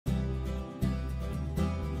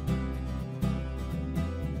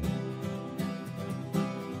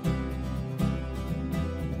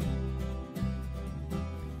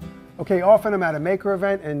Okay, often I'm at a maker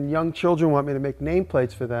event and young children want me to make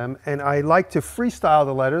nameplates for them, and I like to freestyle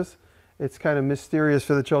the letters. It's kind of mysterious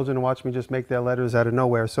for the children to watch me just make their letters out of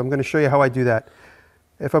nowhere, so I'm going to show you how I do that.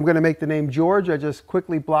 If I'm going to make the name George, I just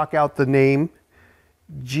quickly block out the name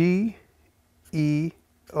G-E-O-R-G-E,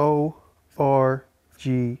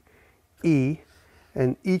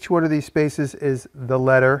 and each one of these spaces is the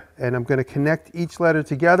letter, and I'm going to connect each letter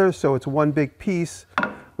together so it's one big piece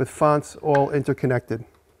with fonts all interconnected.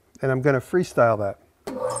 And I'm going to freestyle that.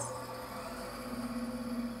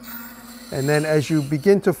 And then as you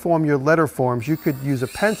begin to form your letter forms, you could use a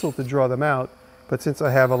pencil to draw them out, but since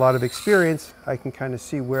I have a lot of experience, I can kind of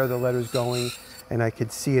see where the letter's going, and I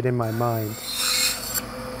could see it in my mind.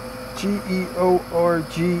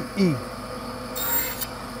 G-E-O-R-G-E.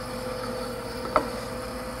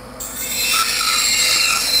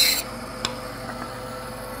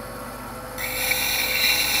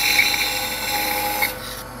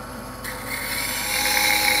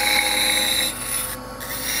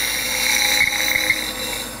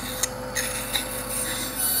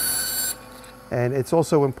 And it's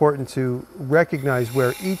also important to recognize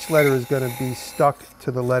where each letter is going to be stuck to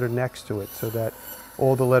the letter next to it so that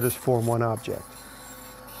all the letters form one object.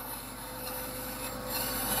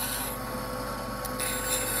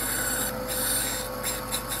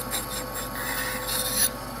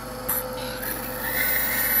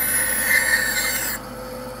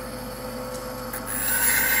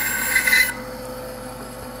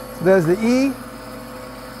 So there's the E.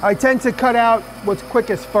 I tend to cut out what's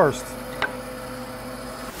quickest first.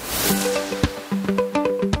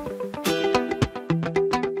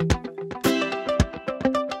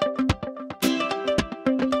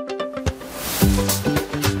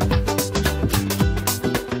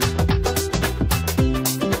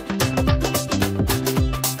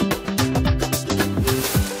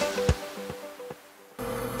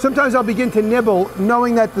 Sometimes I'll begin to nibble,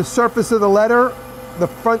 knowing that the surface of the letter, the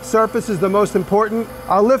front surface, is the most important.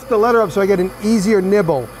 I'll lift the letter up so I get an easier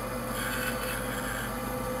nibble.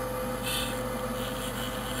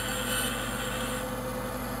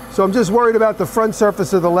 So I'm just worried about the front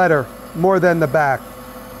surface of the letter more than the back.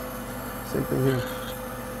 Same thing here.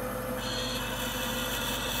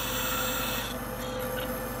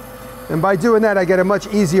 And by doing that, I get a much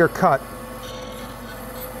easier cut.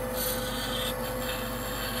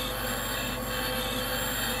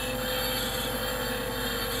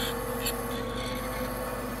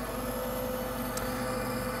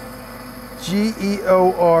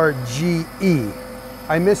 G-E-O-R-G-E.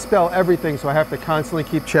 I misspell everything, so I have to constantly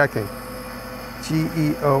keep checking.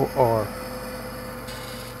 G-E-O-R.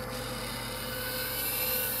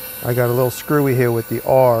 I got a little screwy here with the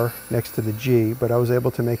R next to the G, but I was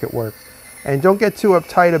able to make it work. And don't get too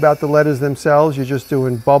uptight about the letters themselves. You're just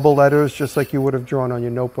doing bubble letters, just like you would have drawn on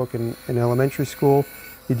your notebook in elementary school.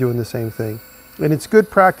 You're doing the same thing. And it's good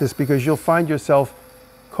practice because you'll find yourself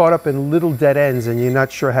caught up in little dead ends and you're not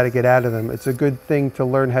sure how to get out of them. It's a good thing to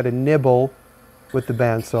learn how to nibble with the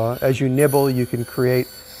bandsaw. As you nibble, you can create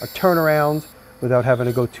a turnaround without having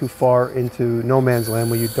to go too far into no man's land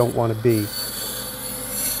where you don't want to be.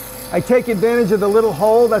 I take advantage of the little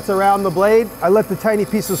hole that's around the blade. I let the tiny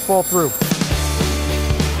pieces fall through.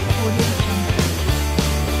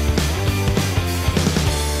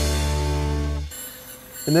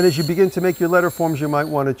 And then as you begin to make your letter forms, you might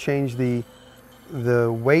want to change the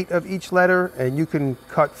weight of each letter, and you can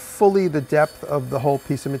cut fully the depth of the whole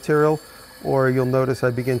piece of material, or you'll notice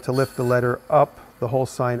I begin to lift the letter up, the whole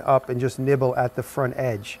sign up, and just nibble at the front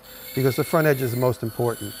edge, because the front edge is the most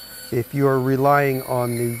important. If you're relying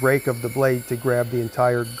on the rake of the blade to grab the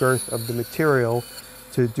entire girth of the material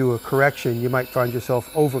to do a correction, you might find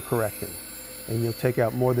yourself overcorrecting, and you'll take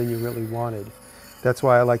out more than you really wanted. That's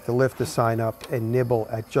why I like to lift the sign up and nibble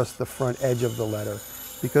at just the front edge of the letter,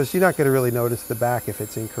 because you're not going to really notice the back if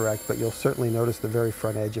it's incorrect, but you'll certainly notice the very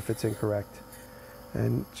front edge if it's incorrect.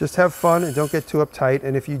 And just have fun and don't get too uptight.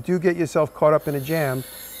 And if you do get yourself caught up in a jam,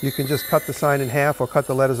 you can just cut the sign in half or cut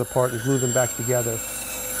the letters apart and glue them back together.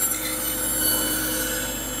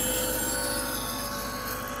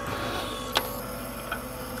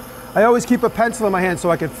 I always keep a pencil in my hand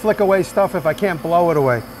so I can flick away stuff if I can't blow it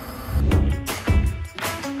away.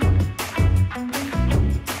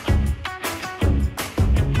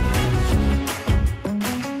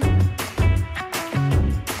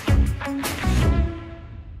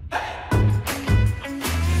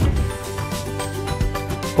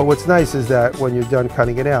 But what's nice is that when you're done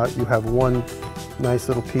cutting it out, you have one nice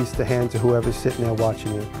little piece to hand to whoever's sitting there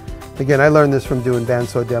watching you. Again, I learned this from doing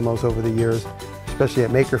bandsaw demos over the years, especially at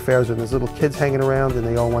maker fairs when there's little kids hanging around and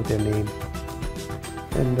they all want their name.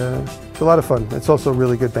 And It's a lot of fun. It's also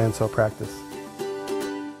really good bandsaw practice.